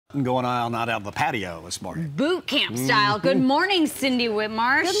Going on out the patio this morning. Boot camp style. Good morning, Cindy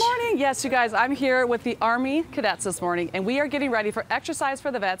Whitmarsh. Good morning. Yes, you guys, I'm here with the Army cadets this morning, and we are getting ready for Exercise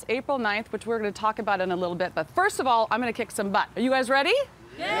for the Vets, April 9th, which we're going to talk about in a little bit. But first of all, I'm going to kick some butt. Are you guys ready?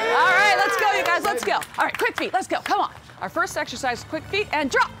 Yeah. All right, let's go, you guys. Let's go. All right, quick feet. Let's go. Come on. Our first exercise, quick feet,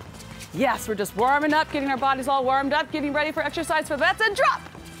 and drop. Yes, we're just warming up, getting our bodies all warmed up, getting ready for Exercise for the Vets, and drop.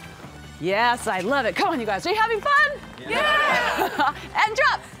 Yes, I love it. Come on, you guys. Are you having fun? Yeah. And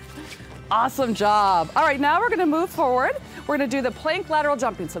drop. Awesome job. All right, now we're gonna move forward. We're gonna do the plank lateral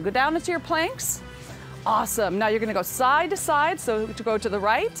jumping. So go down into your planks. Awesome. Now you're gonna go side to side. So to go to the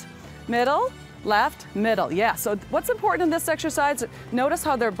right, middle, left, middle. Yeah, so what's important in this exercise, notice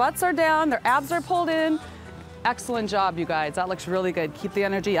how their butts are down, their abs are pulled in. Excellent job, you guys. That looks really good. Keep the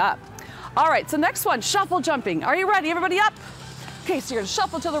energy up. All right, so next one, shuffle jumping. Are you ready? Everybody up? Okay, so you're gonna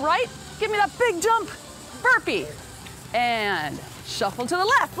shuffle to the right. Give me that big jump. Burpee. And shuffle to the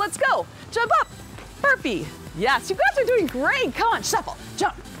left. Let's go. Jump up. Burpee. Yes, you guys are doing great. Come on, shuffle,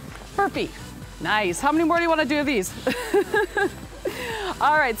 jump, burpee. Nice. How many more do you want to do of these?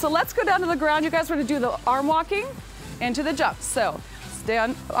 All right, so let's go down to the ground. You guys are going to do the arm walking into the jump. So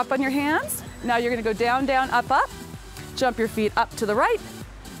stand up on your hands. Now you're going to go down, down, up, up. Jump your feet up to the right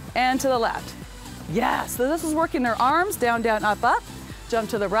and to the left. Yes, so this is working their arms, down, down, up, up. Jump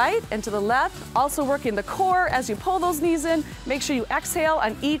to the right and to the left. Also working the core as you pull those knees in. Make sure you exhale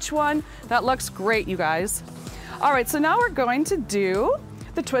on each one. That looks great, you guys. All right, so now we're going to do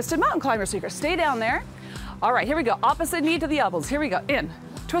the twisted mountain climber. So you're gonna stay down there. All right, here we go. Opposite knee to the elbows. Here we go, in.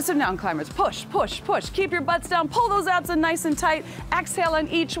 Twisted mountain climbers, push, push, push. Keep your butts down, pull those abs in nice and tight. Exhale on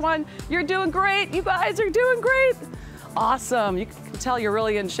each one. You're doing great, you guys are doing great. Awesome, you can tell you're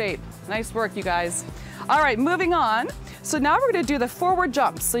really in shape. Nice work, you guys. All right, moving on. So now we're gonna do the forward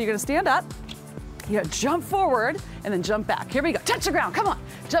jumps. So you're gonna stand up, you're gonna jump forward, and then jump back. Here we go, touch the ground, come on.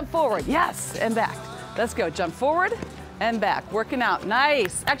 Jump forward, yes, and back. Let's go, jump forward and back. Working out,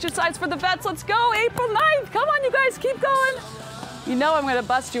 nice. Exercise for the vets, let's go, April 9th. Come on, you guys, keep going. You know I'm gonna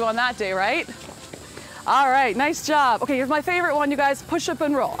bust you on that day, right? All right, nice job. Okay, here's my favorite one, you guys, push up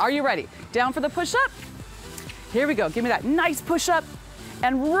and roll. Are you ready? Down for the push up. Here we go, give me that nice push up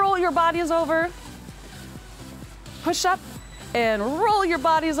and roll your bodies over. Push up and roll your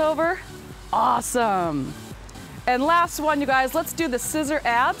bodies over. Awesome. And last one, you guys, let's do the scissor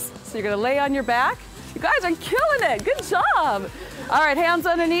abs. So you're gonna lay on your back. You guys are killing it, good job. All right, hands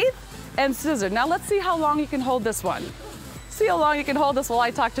underneath and scissor. Now let's see how long you can hold this one. See how long you can hold this while I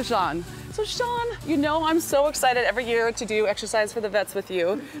talk to Sean. So Sean, you know I'm so excited every year to do Exercise for the Vets with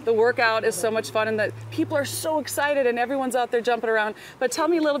you. The workout is so much fun and the people are so excited and everyone's out there jumping around. But tell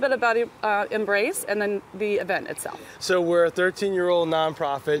me a little bit about Embrace and then the event itself. So we're a 13-year-old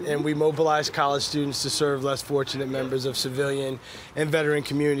nonprofit and we mobilize college students to serve less fortunate members of civilian and veteran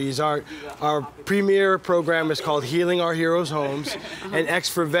communities. Our premier program is called Healing Our Heroes' Homes, and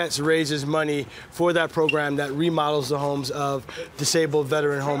EX4VETS raises money for that program that remodels the homes of disabled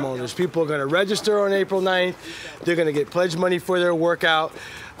veteran homeowners. People are going to register on April 9th. They're going to get pledge money for their workout.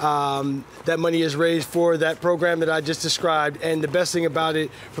 That money is raised for that program that I just described. And the best thing about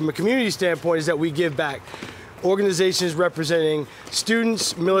it from a community standpoint is that we give back. Organizations representing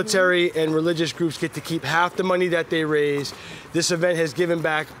students, military, and religious groups get to keep half the money that they raise. This event has given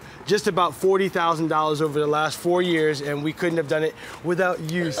back just about $40,000 over the last 4 years, and we couldn't have done it without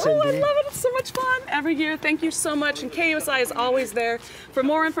you, Cindy. Oh, I love it. It's so much fun every year. Thank you so much. And KUSI is always there. For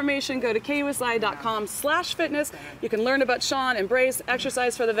more information, go to KUSI.com/fitness. You can learn about Sean, Embrace,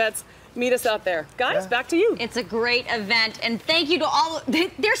 Exercise for the Vets. Meet us out there. Guys, back to you. It's a great event, and thank you to all.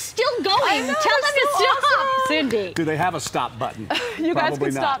 They're still going. I know, Tell them to stop. awesome. Cindy. Do they have a stop button? You guys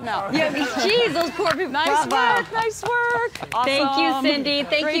Probably can not. stop now. Yeah, geez, those poor people. Nice Bravo. work, nice work. Awesome. Thank you, Cindy.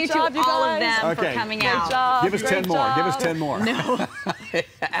 Thank Great you to job, you all of guys. them Okay. for coming Great out. job. Give us 10 more. Job. Give us 10 more. No.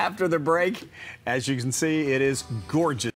 After the break, as you can see, it is gorgeous.